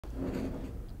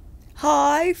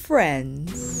Hi,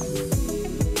 friends.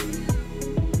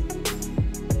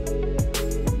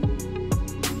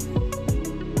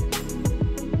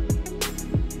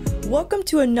 Welcome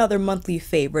to another monthly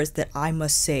favorites that I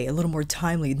must say a little more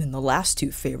timely than the last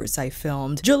two favorites I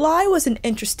filmed. July was an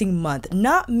interesting month,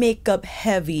 not makeup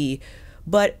heavy,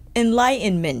 but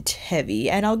enlightenment heavy,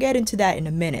 and I'll get into that in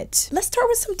a minute. Let's start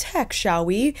with some tech, shall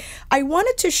we? I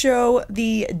wanted to show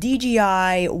the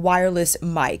DJI wireless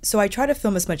mic, so I try to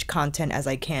film as much content as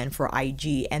I can for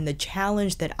IG, and the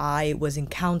challenge that I was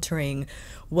encountering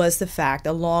was the fact,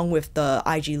 along with the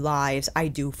IG lives I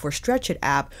do for Stretch It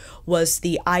app, was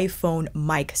the iPhone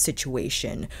mic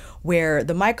situation, where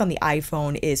the mic on the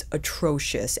iPhone is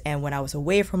atrocious, and when I was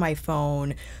away from my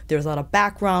phone, there's a lot of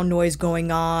background noise going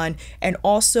on, and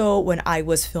also when I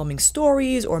was filming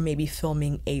stories or maybe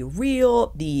filming a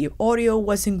reel, the audio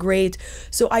wasn't great.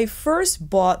 So I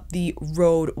first bought the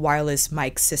Rode wireless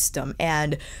mic system,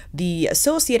 and the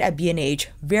associate at B&H,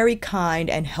 very kind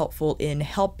and helpful in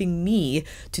helping me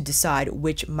to decide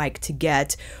which mic to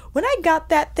get. When I got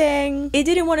that thing, it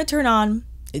didn't want to turn on.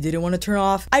 It didn't want to turn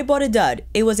off. I bought a dud.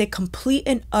 It was a complete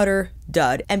and utter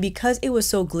dud. And because it was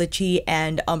so glitchy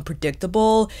and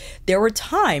unpredictable, there were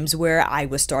times where I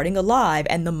was starting a live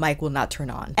and the mic will not turn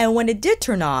on. And when it did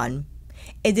turn on,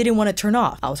 it didn't want to turn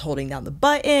off. I was holding down the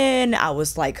button. I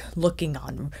was like looking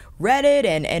on Reddit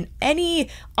and any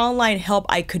online help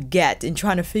I could get and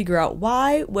trying to figure out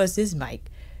why was this mic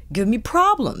give me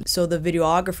problems. So the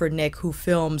videographer Nick, who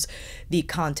films the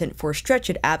content for Stretch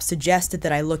It app, suggested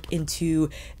that I look into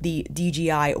the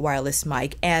DJI wireless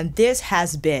mic, and this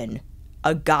has been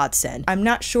a godsend. I'm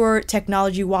not sure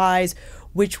technology wise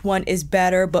which one is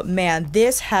better, but man,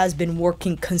 this has been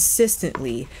working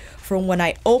consistently from when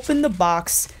I opened the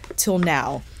box till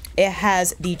now. It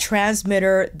has the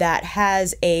transmitter that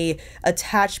has a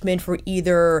attachment for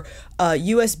either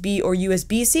USB or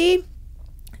USB-C.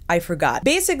 I forgot.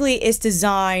 Basically, it's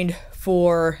designed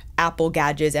for Apple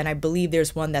gadgets, and I believe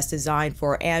there's one that's designed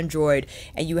for Android,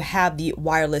 and you have the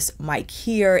wireless mic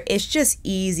here. It's just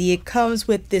easy. It comes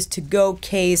with this to-go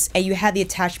case, and you have the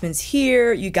attachments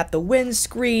here. You got the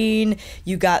windscreen,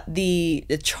 you got the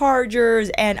chargers,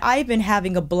 and I've been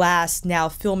having a blast now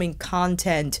filming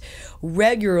content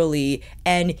regularly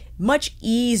and much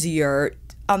easier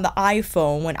on the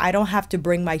iPhone when I don't have to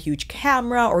bring my huge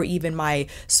camera or even my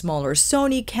smaller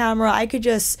Sony camera. I could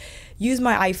just use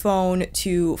my iPhone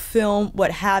to film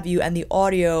what have you, and the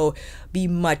audio be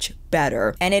much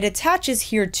better. And it attaches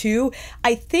here too.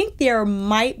 I think there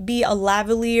might be a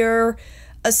lavalier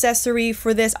accessory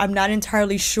for this. I'm not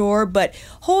entirely sure, but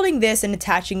holding this and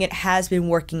attaching it has been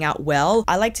working out well.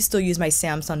 I like to still use my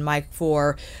Samsung mic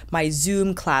for my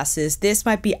Zoom classes. This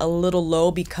might be a little low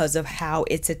because of how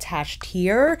it's attached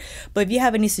here, but if you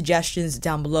have any suggestions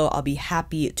down below, I'll be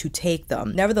happy to take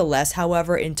them. Nevertheless,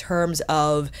 however, in terms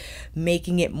of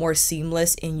making it more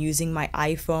seamless in using my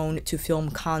iPhone to film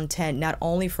content, not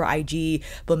only for IG,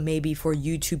 but maybe for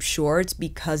YouTube Shorts,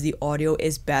 because the audio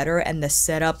is better and the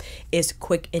setup is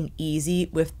quick and easy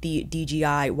with the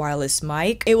DJI wireless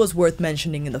mic, it was worth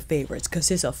mentioning in the favorites because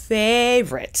it's a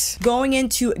favorite. Going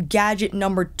into gadget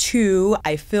number 2,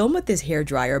 I filmed with this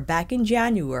hairdryer back in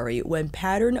January when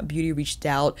Pattern Beauty reached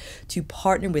out to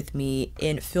partner with me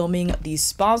in filming the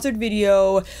sponsored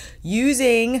video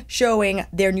showing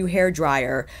their new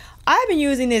hairdryer. I've been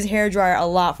using this hairdryer a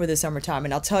lot for the summertime,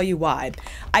 and I'll tell you why.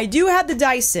 I do have the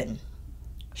Dyson.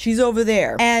 She's over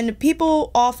there. And people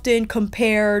often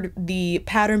compared the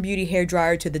Pattern Beauty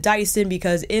hairdryer to the Dyson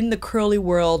because in the curly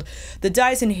world, the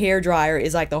Dyson hairdryer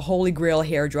is like the holy grail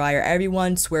hairdryer.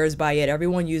 Everyone swears by it,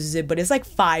 everyone uses it, but it's like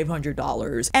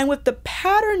 $500. And with the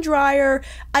Pattern dryer,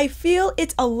 I feel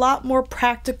it's a lot more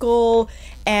practical.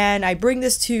 And I bring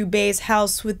this to Bay's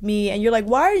house with me, and you're like,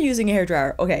 why are you using a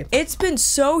hairdryer? Okay, it's been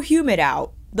so humid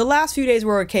out. The last few days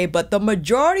were okay, but the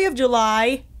majority of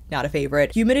July, not a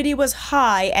favorite. Humidity was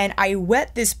high, and I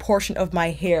wet this portion of my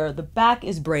hair. The back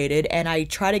is braided, and I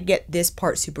try to get this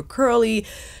part super curly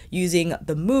using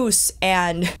the mousse,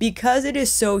 and because it is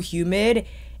so humid,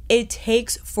 it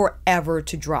takes forever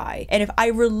to dry. And if I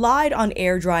relied on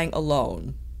air drying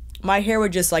alone, my hair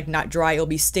would just like not dry, it'll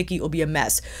be sticky, it'll be a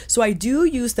mess. So I do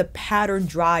use the Pattern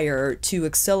dryer to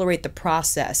accelerate the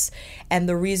process. And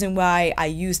the reason why I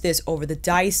use this over the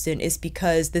Dyson is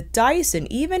because the Dyson,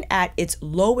 even at its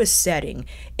lowest setting,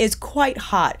 is quite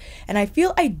hot. And I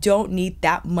feel I don't need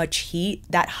that much heat,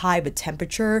 that high of a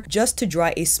temperature, just to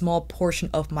dry a small portion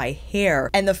of my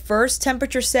hair. And the first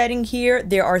temperature setting here,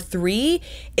 there are 3,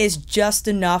 is just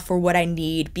enough for what I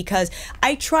need, because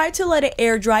I try to let it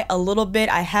air dry a little bit.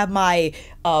 I have my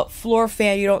floor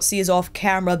fan you don't see is off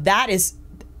camera. That is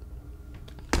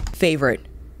favorite.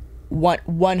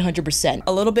 100%.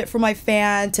 A little bit from my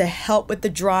fan to help with the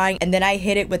drying, and then I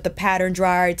hit it with the pattern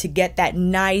dryer to get that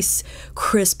nice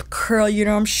crisp curl, you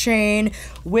know what I'm saying,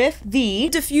 with the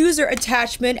diffuser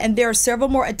attachment. And there are several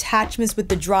more attachments with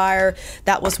the dryer.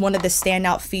 That was one of the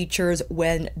standout features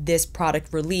when this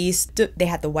product released. They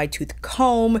had the wide tooth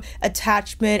comb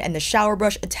attachment and the shower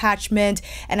brush attachment,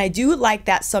 and I do like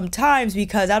that sometimes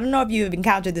because I don't know if you've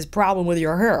encountered this problem with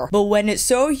your hair, but when it's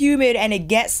so humid and it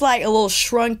gets like a little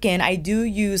shrunken, I do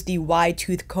use the wide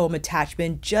tooth comb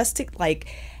attachment just to like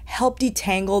help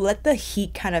detangle, let the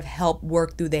heat kind of help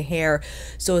work through the hair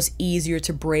so it's easier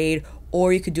to braid.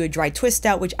 Or you could do a dry twist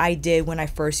out, which I did when I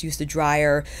first used the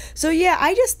dryer. So yeah,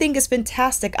 I just think it's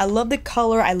fantastic. I love the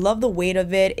color. I love the weight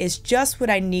of it. It's just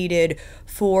what I needed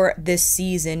for this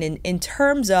season in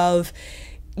terms of,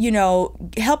 you know,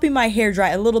 helping my hair dry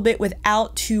a little bit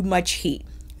without too much heat.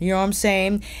 You know what I'm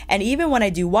saying? And even when I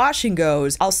do wash and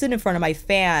goes, I'll sit in front of my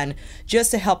fan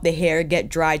just to help the hair get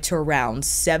dry to around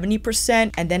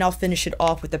 70%. And then I'll finish it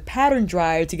off with a pattern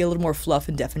dryer to get a little more fluff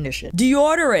and definition.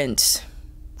 Deodorant.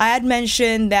 I had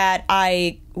mentioned that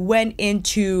I went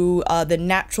into the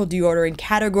natural deodorant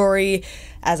category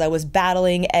as I was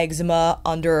battling eczema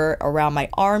around my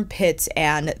armpits,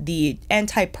 and the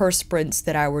antiperspirants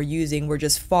that I were using were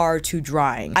just far too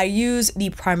drying. I use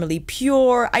the Primarily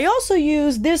Pure. I also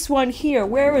use this one here.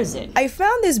 Where is it? I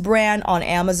found this brand on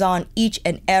Amazon, Each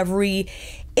and Every.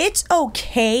 It's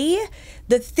okay.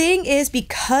 The thing is,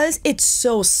 because it's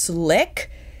so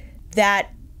slick that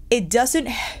it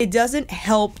doesn't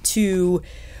help to,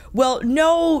 well,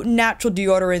 no natural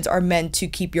deodorants are meant to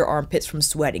keep your armpits from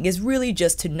sweating. It's really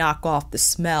just to knock off the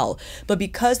smell. But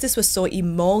because this was so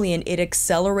emollient, it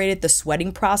accelerated the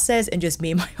sweating process and just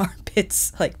made my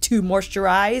armpits like too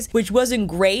moisturized, which wasn't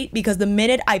great because the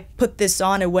minute I put this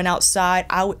on and went outside,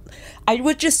 I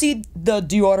would just see the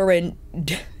deodorant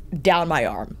down my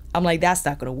arm. I'm like, that's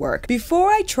not gonna work. Before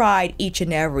I tried Each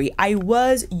and Every, I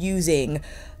was using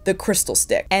the crystal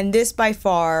stick, and this by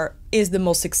far is the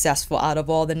most successful out of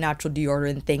all the natural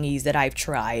deodorant thingies that I've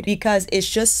tried because it's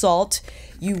just salt.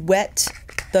 You wet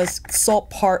the salt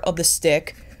part of the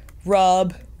stick,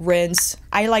 rub, rinse.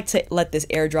 I like to let this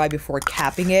air dry before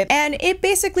capping it, and it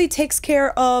basically takes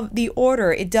care of the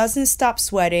odor. It doesn't stop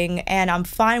sweating, and I'm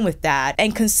fine with that.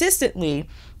 And consistently,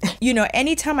 you know,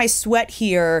 anytime I sweat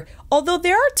here, although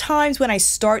there are times when I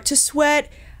start to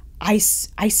sweat, I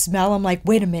smell, I'm like,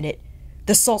 wait a minute,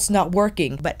 the salt's not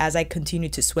working. But as I continue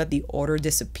to sweat, the odor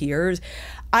disappears.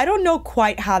 I don't know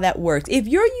quite how that works. If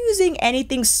you're using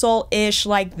anything salt-ish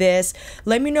like this,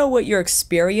 let me know what your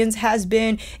experience has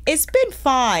been. It's been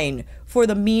fine for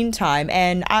the meantime.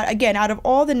 And again, out of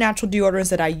all the natural deodorants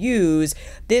that I use,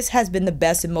 this has been the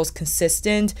best and most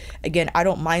consistent. Again, I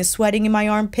don't mind sweating in my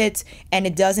armpits, and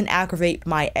it doesn't aggravate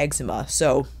my eczema.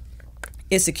 So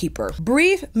it's a keeper.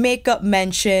 Brief makeup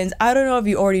mentions. I don't know if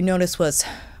you already noticed what's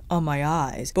on my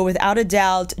eyes, but without a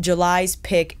doubt, July's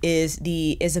pick is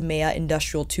the Isamaya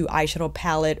Industrial 2 eyeshadow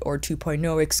palette, or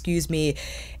 2.0, excuse me.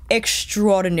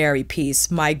 Extraordinary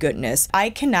piece, my goodness. I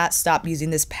cannot stop using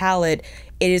this palette.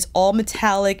 It is all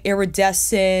metallic,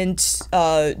 iridescent,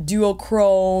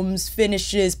 duochromes,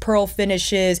 finishes, pearl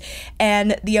finishes,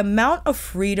 and the amount of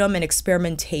freedom and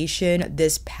experimentation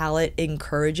this palette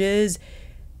encourages,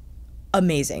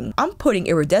 amazing. I'm putting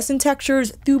iridescent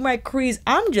textures through my crease.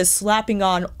 I'm just slapping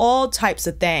on all types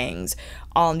of things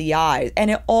on the eyes,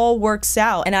 and it all works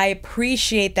out. And I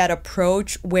appreciate that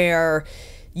approach where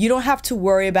you don't have to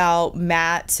worry about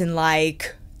mattes and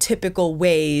like typical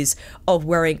ways of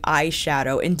wearing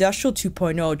eyeshadow. Industrial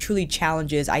 2.0 truly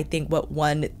challenges, I think, what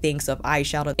one thinks of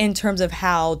eyeshadow in terms of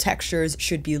how textures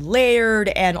should be layered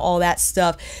and all that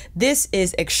stuff. This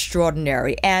is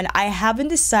extraordinary, and I haven't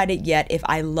decided yet if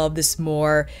I love this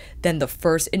more than the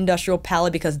first industrial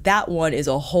palette, because that one is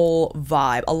a whole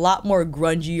vibe, a lot more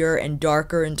grungier and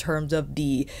darker in terms of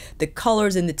the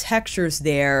colors and the textures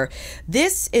there.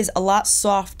 This is a lot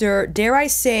softer, dare I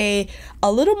say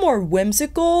a little more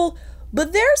whimsical,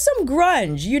 but there's some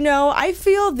grunge, you know. I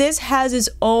feel this has its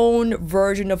own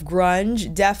version of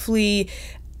grunge, definitely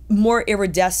more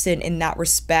iridescent in that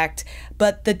respect,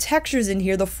 but the textures in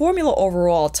here, the formula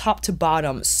overall, top to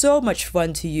bottom, so much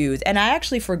fun to use. And I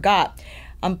actually forgot,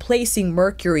 I'm placing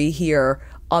mercury here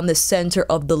on the center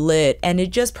of the lid, and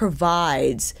it just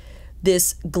provides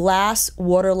this glass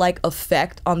water-like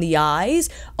effect on the eyes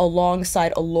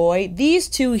alongside alloy. These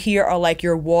two here are like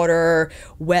your water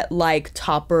wet-like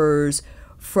toppers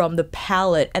from the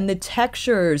palette, and the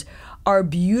textures are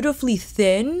beautifully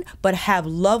thin but have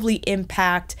lovely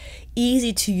impact,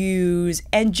 easy to use,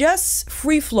 and just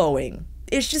free-flowing.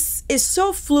 It's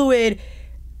so fluid,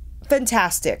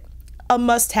 fantastic. a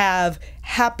must-have.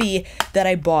 Happy that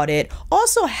I bought it.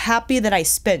 Also happy that I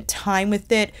spent time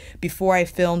with it before I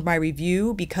filmed my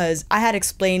review, because I had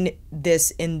explained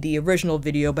this in the original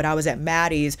video, but I was at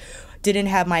Maddie's, didn't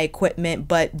have my equipment,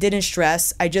 but didn't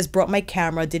stress. I just brought my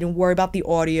camera, didn't worry about the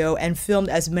audio, and filmed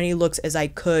as many looks as I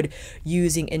could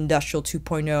using Industrial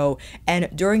 2.0. And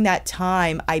during that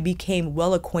time, I became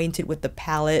well acquainted with the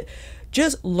palette,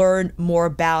 just learned more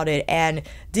about it, and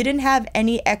didn't have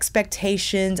any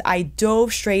expectations. I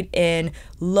dove straight in,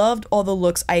 loved all the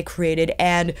looks I created,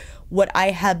 and what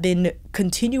I have been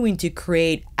continuing to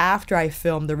create after I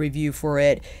filmed the review for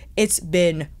it. It's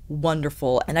been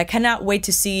wonderful, and I cannot wait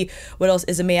to see what else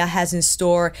Isamaya has in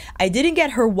store. I didn't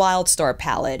get her Wildstar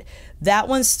palette. That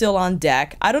one's still on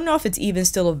deck. I don't know if it's even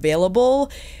still available.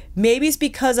 Maybe it's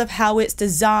because of how it's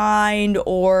designed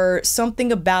or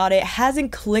something about it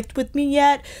hasn't clicked with me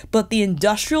yet, but the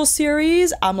Industrial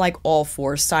series, I'm like all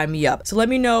for, sign me up. So let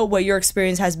me know what your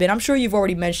experience has been. I'm sure you've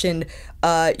already mentioned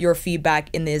your feedback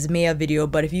in the Isamaya video,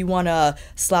 but if you want to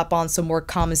slap on some more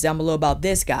comments down below about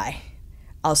this guy,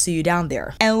 I'll see you down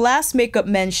there. And last makeup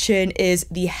mention is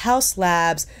the Haus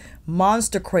Labs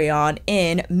Monster Crayon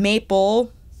in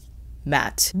Maple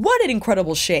Matte. What an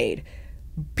incredible shade.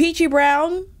 Peachy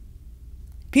brown.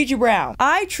 Peachy brown.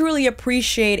 I truly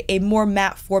appreciate a more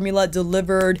matte formula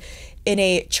delivered in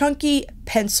a chunky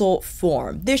pencil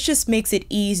form. This just makes it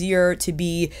easier to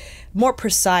be more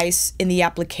precise in the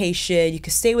application. You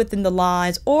could stay within the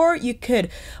lines, or you could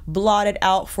blot it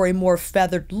out for a more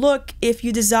feathered look if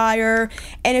you desire.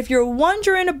 And if you're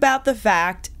wondering about the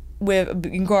fact with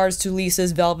regards to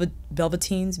Lisa's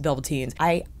velveteens,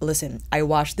 I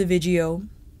watched the video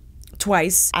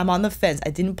twice. I'm on the fence. I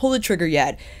didn't pull the trigger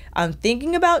yet. I'm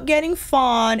thinking about getting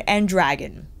Fawn and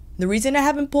Dragon. The reason I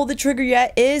haven't pulled the trigger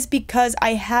yet is because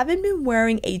I haven't been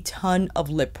wearing a ton of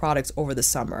lip products over the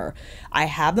summer. I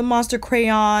have the Monster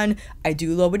Crayon. I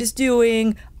do love what it's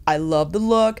doing. I love the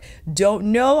look. Don't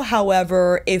know,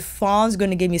 however, if Fawn's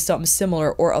going to give me something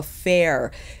similar or a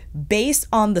fair. Based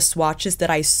on the swatches that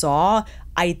I saw,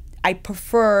 I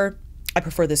prefer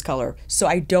this color. So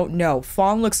I don't know.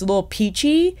 Fawn looks a little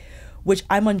peachy, which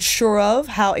I'm unsure of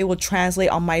how it will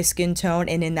translate on my skin tone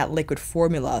and in that liquid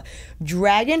formula.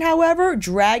 Dragon, however,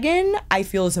 I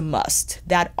feel is a must.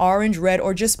 That orange red,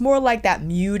 or just more like that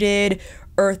muted,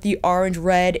 earthy orange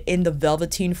red in the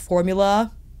Velveteen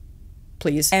formula,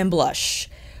 please. And blush.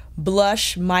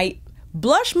 Blush might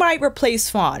replace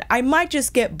Fawn. I might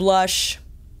just get blush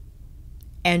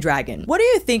and Dragon. What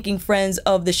are you thinking, friends,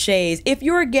 of the shades? If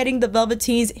you're getting the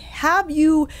Velveteens, have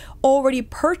you already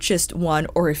purchased one?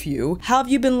 Or if you, how have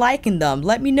you been liking them?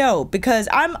 Let me know, because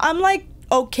I'm like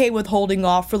okay with holding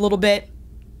off for a little bit.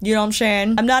 You know what I'm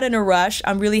saying? I'm not in a rush.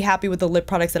 I'm really happy with the lip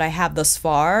products that I have thus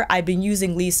far. I've been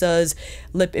using Lisa's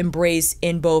Lip Embrace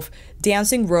in both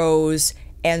Dancing Rose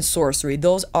and Sorcery.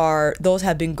 Those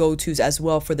have been go-tos as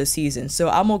well for the season. So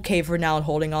I'm okay for now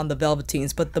holding on the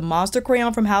Velveteens. But the Monster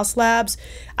Crayon from Haus Labs,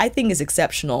 I think, is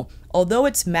exceptional. Although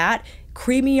it's matte,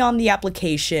 creamy on the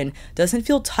application, doesn't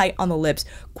feel tight on the lips,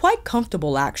 quite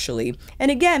comfortable actually.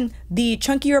 And again, the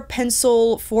chunkier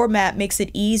pencil format makes it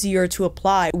easier to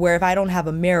apply, where if I don't have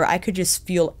a mirror, I could just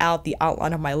feel out the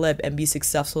outline of my lip and be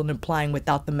successful in applying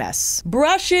without the mess.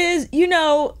 Brushes, you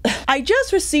know, I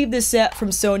just received this set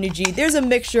from Sonia G. There's a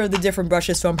mixture of the different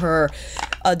brushes from her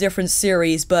different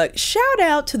series, but shout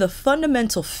out to the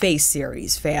Fundamental Face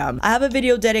series, fam. I have a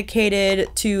video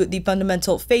dedicated to the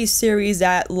Fundamental Face series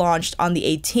that launched on the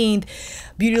 18th.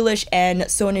 Beautylish and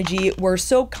Sonia G were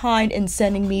so kind in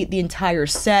sending me the entire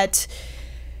set.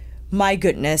 My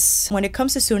goodness. When it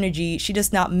comes to Sonia G, she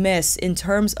does not miss in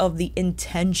terms of the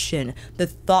intention, the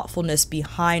thoughtfulness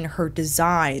behind her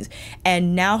designs.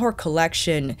 And now her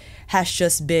collection has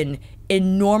just been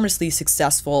enormously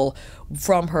successful,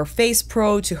 from her Face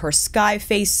Pro to her Sky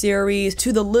Face series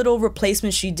to the little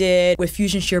replacement she did with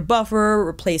Fusion Sheer Buffer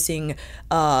replacing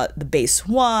the base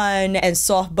one, and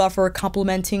Soft Buffer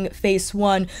complementing face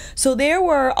one. So there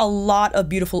were a lot of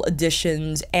beautiful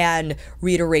additions and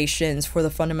reiterations for the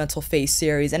Fundamental Face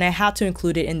series, and I had to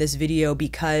include it in this video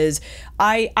because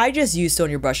I just use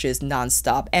Sonia brushes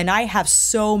nonstop, and I have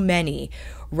so many,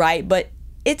 right? But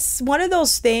it's one of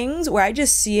those things where I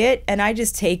just see it and I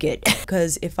just take it,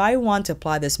 because if I want to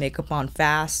apply this makeup on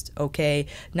fast, okay,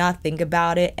 not think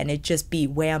about it, and it just be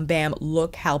wham bam,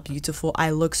 look how beautiful I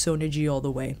look, Sonia G all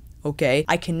the way. okay?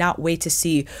 I cannot wait to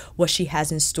see what she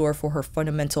has in store for her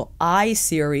Fundamental Eye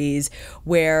series,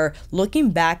 where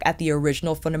looking back at the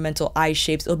original Fundamental Eye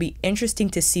shapes, it'll be interesting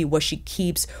to see what she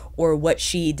keeps or what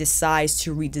she decides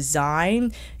to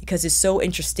redesign, because it's so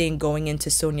interesting going into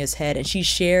Sonia's head, and she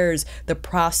shares the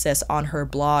process on her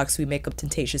blog,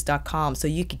 sweetmakeuptemptations.com, so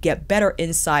you could get better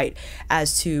insight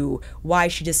as to why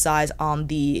she decides on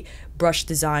the brush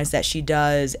designs that she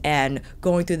does, and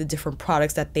going through the different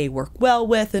products that they work well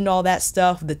with and all that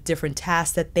stuff, the different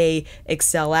tasks that they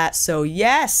excel at. So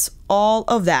yes, all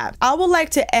of that. I would like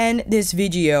to end this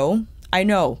video. I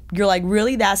know, you're like,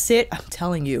 really, that's it? I'm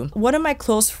telling you. One of my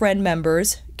close friend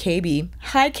members, KB,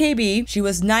 hi KB, she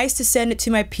was nice to send it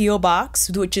to my P.O. box,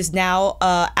 which is now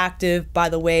active, by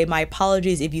the way. My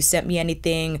apologies if you sent me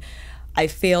anything. I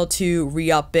failed to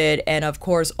re-up it, and of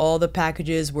course all the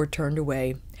packages were turned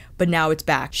away, but now it's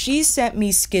back. She sent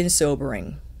me Skin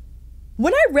Sobering.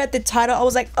 When I read the title, I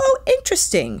was like, oh,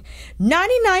 interesting.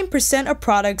 99% of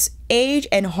products age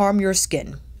and harm your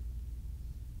skin.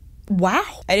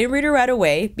 Wow. I didn't read it right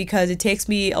away because it takes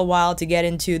me a while to get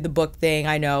into the book thing.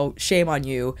 I know, shame on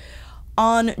you.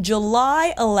 On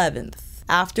July 11th,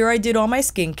 after I did all my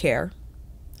skincare,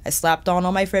 I slapped on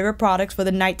all my favorite products for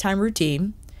the nighttime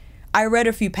routine. I read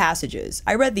a few passages.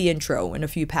 I read the intro and a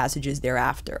few passages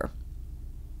thereafter.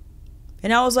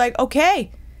 And I was like,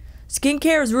 okay,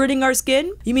 skincare is ruining our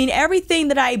skin? You mean everything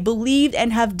that I believed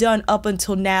and have done up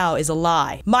until now is a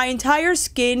lie? My entire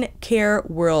skincare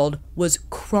world was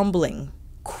crumbling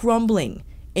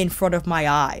in front of my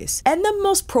eyes. And the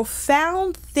most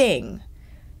profound thing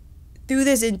through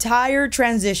this entire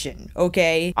transition,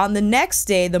 okay, on the next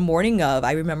day, the morning of,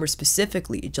 I remember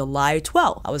specifically, July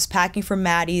 12th, I was packing for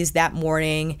Maddie's that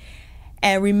morning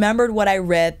and remembered what I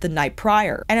read the night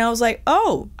prior. And I was like,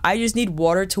 oh, I just need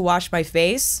water to wash my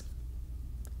face?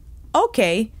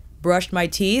 Okay, brushed my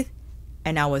teeth,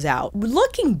 and I was out.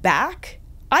 Looking back,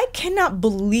 I cannot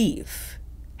believe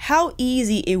how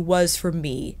easy it was for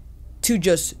me to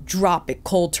just drop it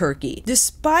cold turkey.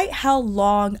 Despite how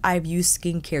long I've used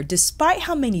skincare, despite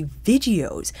how many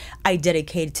videos I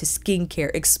dedicated to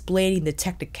skincare explaining the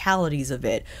technicalities of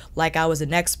it, like I was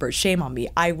an expert, shame on me,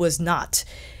 I was not.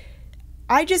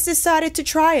 I just decided to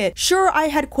try it. Sure, I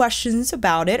had questions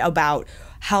about it, about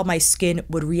how my skin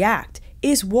would react.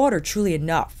 Is water truly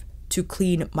enough to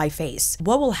clean my face?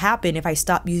 What will happen if I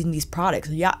stop using these products?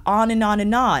 Yeah, on and on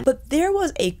and on. But there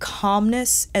was a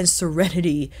calmness and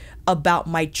serenity about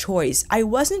my choice. I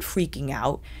wasn't freaking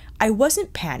out. I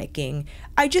wasn't panicking.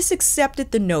 I just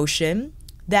accepted the notion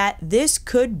that this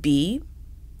could be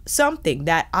something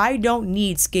that I don't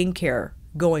need skincare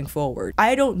going forward.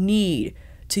 I don't need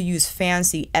to use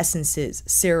fancy essences,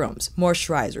 serums,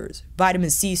 moisturizers,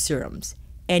 vitamin C serums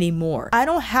anymore. I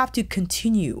don't have to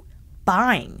continue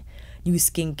buying new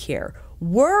skincare,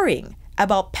 worrying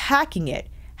about packing it,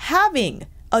 having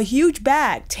a huge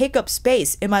bag take up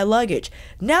space in my luggage.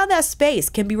 Now that space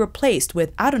can be replaced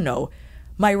with, I don't know,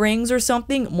 my rings or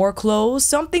something, more clothes,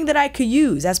 something that I could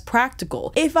use as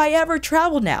practical. If I ever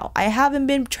travel now, I haven't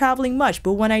been traveling much,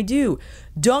 but when I do,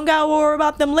 don't gotta worry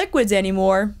about them liquids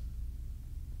anymore.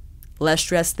 Less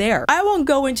stress there. I won't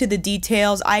go into the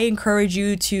details. I encourage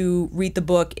you to read the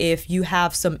book if you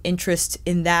have some interest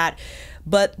in that.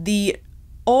 But the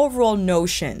overall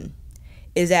notion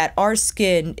is that our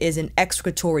skin is an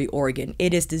excretory organ.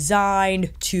 It is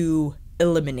designed to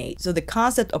eliminate. So the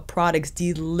concept of products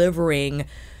delivering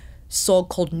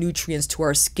so-called nutrients to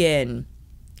our skin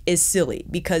is silly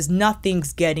because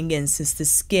nothing's getting in, since the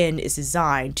skin is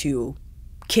designed to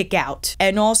kick out.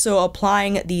 And also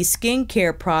applying these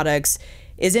skincare products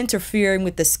is interfering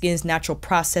with the skin's natural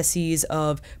processes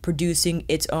of producing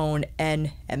its own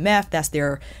NMF. That's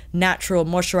their natural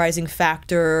moisturizing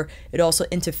factor. It also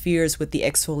interferes with the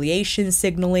exfoliation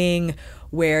signaling,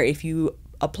 where if you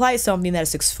apply something that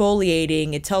is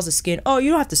exfoliating, it tells the skin, oh, you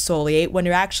don't have to exfoliate, when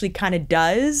it actually kind of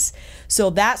does.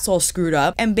 So that's all screwed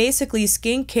up. And basically,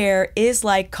 skincare is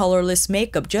like colorless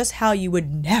makeup. Just how you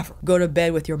would never go to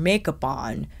bed with your makeup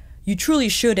on, you truly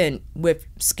shouldn't with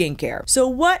skincare. So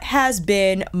what has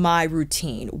been my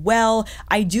routine? Well,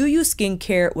 I do use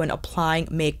skincare when applying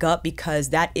makeup because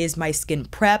that is my skin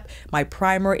prep, my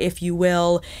primer, if you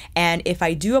will. And if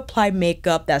I do apply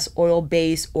makeup that's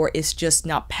oil-based or it's just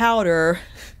not powder,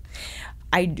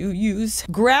 I do use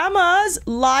Grandma's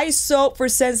Lye Soap for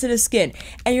sensitive skin.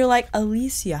 And you're like,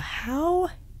 Alicia, how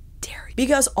dare you?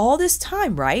 Because all this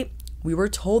time, right, we were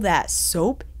told that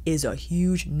soap is a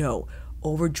huge no.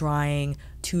 over drying,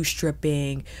 too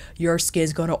stripping, your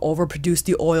skin's gonna overproduce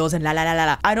the oils and la la la la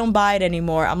la. I don't buy it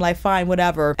anymore. I'm like, fine,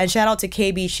 whatever. And shout out to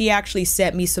KB, she actually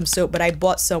sent me some soap, but I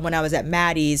bought some when I was at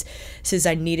Maddie's since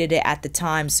I needed it at the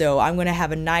time. So I'm gonna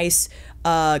have a nice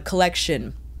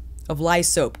collection of Lye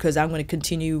Soap because I'm going to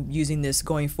continue using this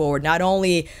going forward, not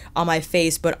only on my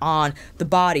face but on the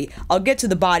body. I'll get to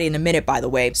the body in a minute, by the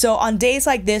way. So on days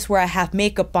like this where I have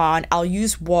makeup on, I'll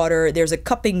use water. There's a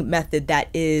cupping method that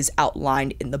is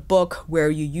outlined in the book where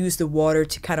you use the water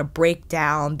to kind of break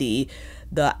down the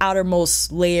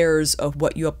outermost layers of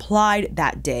what you applied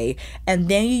that day, and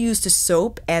then you use the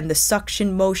soap, and the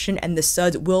suction motion and the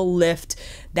suds will lift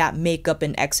that makeup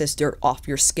and excess dirt off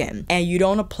your skin, and you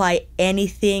don't apply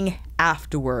anything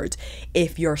afterwards.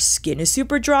 If your skin is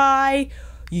super dry,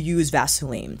 you use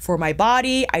Vaseline. For my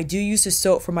body, I do use the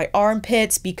soap for my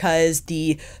armpits because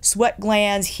the sweat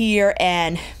glands here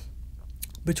and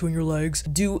between your legs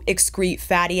do excrete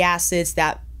fatty acids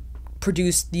that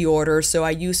produce deodorant, so I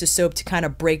use the soap to kind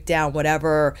of break down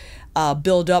whatever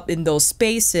build up in those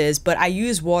spaces, but I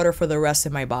use water for the rest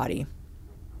of my body.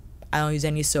 I don't use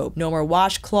any soap. No more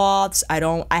washcloths.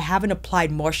 I haven't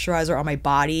applied moisturizer on my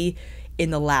body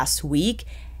in the last week,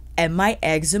 and my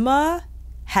eczema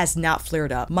has not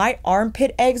flared up. My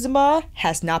armpit eczema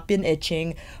has not been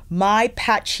itching. My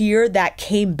patch here that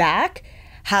came back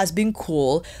has been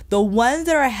cool. The ones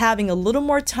that are having a little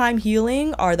more time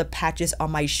healing are the patches on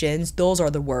my shins. Those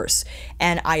are the worst,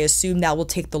 and I assume that will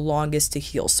take the longest to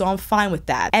heal, so I'm fine with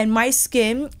that. And my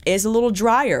skin is a little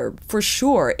drier for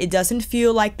sure. It doesn't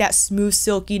feel like that smooth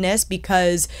silkiness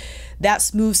because that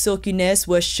smooth silkiness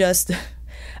was just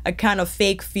a kind of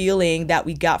fake feeling that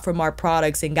we got from our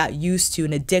products and got used to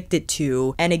and addicted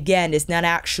to. And again, it's not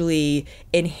actually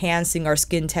enhancing our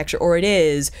skin texture, or it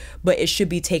is, but it should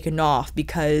be taken off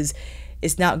because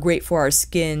it's not great for our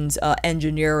skin's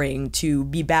engineering to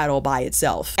be bad all by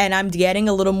itself. And I'm getting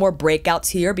a little more breakouts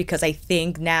here because I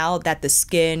think now that the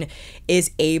skin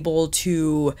is able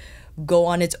to go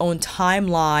on its own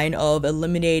timeline of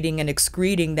eliminating and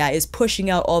excreting, that is pushing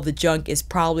out all the junk is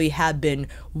probably have been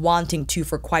wanting to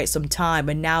for quite some time,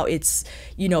 and now it's,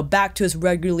 you know, back to its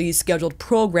regularly scheduled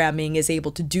programming, is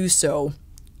able to do so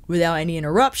without any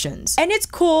interruptions. And it's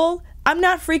cool. I'm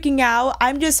not freaking out.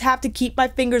 I'm just have to keep my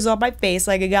fingers on my face.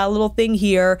 Like, I got a little thing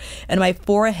here and my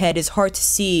forehead is hard to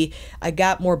see. I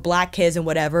got more blackheads and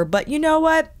whatever, but you know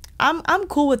what? I'm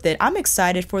cool with it. I'm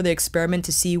excited for the experiment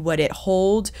to see what it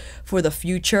holds for the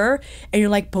future. And you're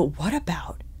like, but what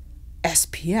about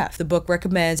SPF? The book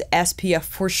recommends SPF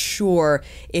for sure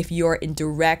if you're in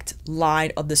direct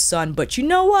line of the sun. But you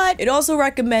know what? It also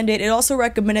recommended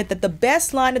that the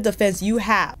best line of defense you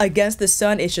have against the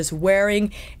sun is just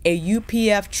wearing a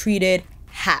UPF treated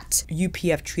hat,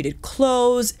 UPF treated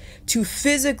clothes to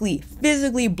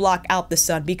physically block out the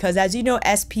sun, because as you know,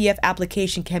 SPF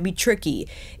application can be tricky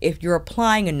if you're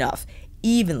applying enough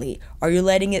evenly or you're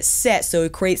letting it set so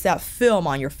it creates that film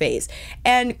on your face.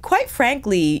 And quite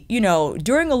frankly, you know,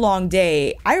 during a long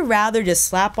day, I rather just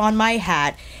slap on my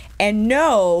hat and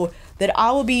know that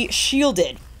I will be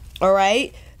shielded. All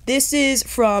right, this is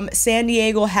from San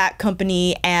Diego Hat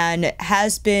Company and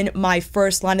has been my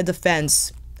first line of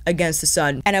defense against the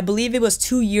sun. And I believe it was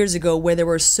 2 years ago where they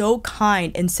were so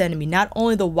kind in sending me not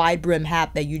only the wide brim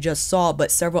hat that you just saw,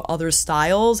 but several other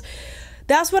styles.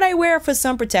 That's what I wear for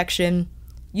sun protection.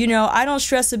 You know, I don't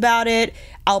stress about it.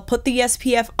 I'll put the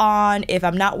SPF on if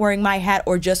I'm not wearing my hat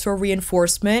or just for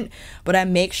reinforcement, but I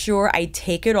make sure I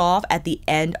take it off at the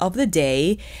end of the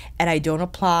day and I don't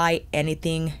apply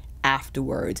anything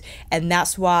afterwards. And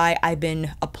that's why I've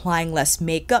been applying less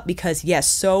makeup, because yes,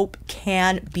 soap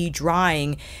can be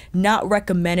drying. Not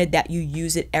recommended that you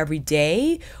use it every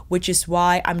day, which is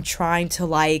why I'm trying to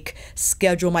like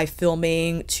schedule my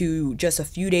filming to just a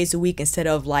few days a week instead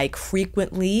of like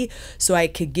frequently, so I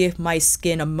could give my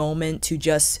skin a moment to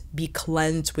just be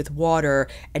cleansed with water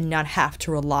and not have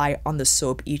to rely on the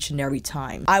soap each and every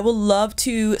time. I would love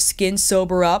to skin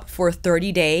sober up for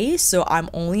 30 days, so I'm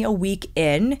only a week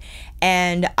in,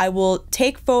 and I will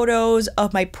take photos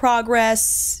of my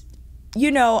progress. You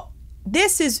know,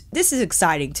 this is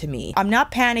exciting to me. I'm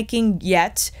not panicking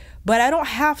yet, but I don't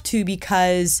have to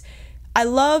because I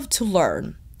love to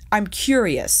learn. I'm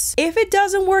curious. If it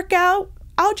doesn't work out,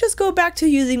 I'll just go back to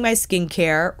using my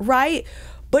skincare, right?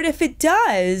 But if it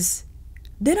does,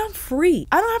 then I'm free.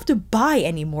 I don't have to buy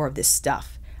any more of this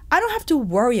stuff. I don't have to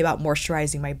worry about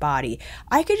moisturizing my body.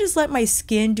 I could just let my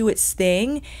skin do its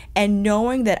thing, and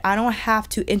knowing that I don't have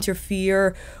to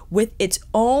interfere with its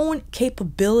own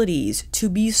capabilities to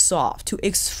be soft, to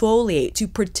exfoliate, to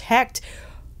protect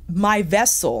my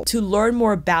vessel to learn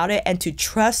more about it and to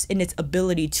trust in its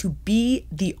ability to be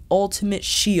the ultimate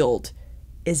shield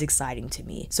is exciting to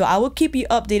me. So I will keep you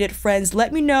updated, friends.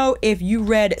 Let me know if you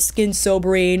read Skin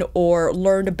Sobering or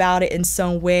learned about it in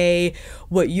some way,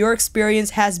 what your experience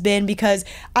has been, because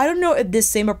I don't know if this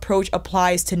same approach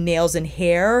applies to nails and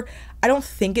hair. I don't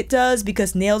think it does,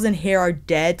 because nails and hair are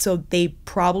dead, so they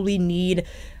probably need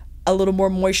a little more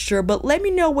moisture. But let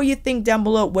me know what you think down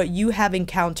below, what you have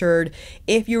encountered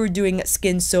if you were doing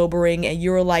skin sobering and you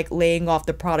were like laying off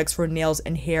the products for nails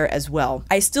and hair as well.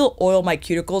 I still oil my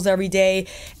cuticles every day,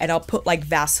 and I'll put like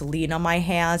Vaseline on my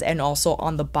hands and also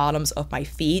on the bottoms of my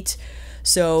feet.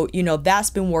 So, you know,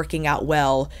 that's been working out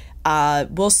well.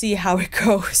 We'll see how it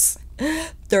goes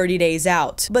 30 days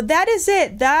out. But that is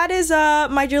it. That is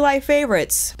my July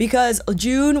favorites, because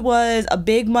June was a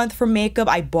big month for makeup.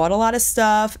 I bought a lot of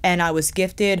stuff and I was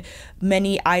gifted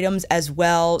many items as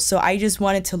well. So I just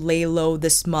wanted to lay low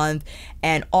this month.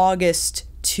 And August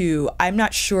too, I'm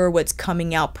not sure what's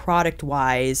coming out product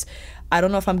wise. I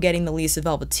don't know if I'm getting the Lisa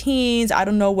Velveteens. I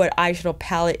don't know what eyeshadow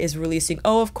palette is releasing.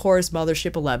 Oh, of course,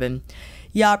 Mothership 11.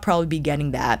 Yeah, I'll probably be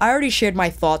getting that. I already shared my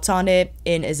thoughts on it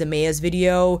in Isamaya's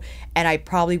video, and I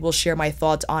probably will share my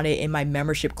thoughts on it in my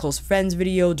membership close friends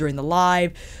video during the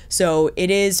live. So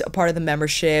it is a part of the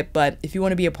membership, but if you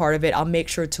want to be a part of it, I'll make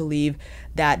sure to leave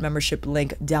that membership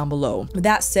link down below. With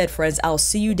that said, friends, I'll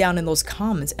see you down in those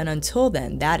comments, and until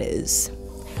then, that is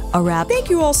a wrap. Thank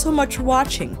you all so much for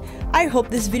watching. I hope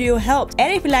this video helped,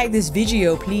 and if you like this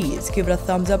video, please give it a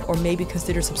thumbs up or maybe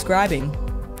consider subscribing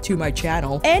to my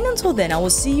channel. And until then, I will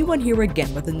see you on here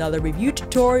again with another review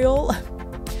tutorial,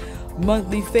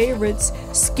 monthly favorites,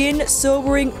 skin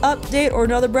sobering update, or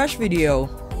another brush video.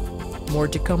 More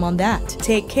to come on that.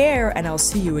 Take care, and I'll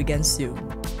see you again soon.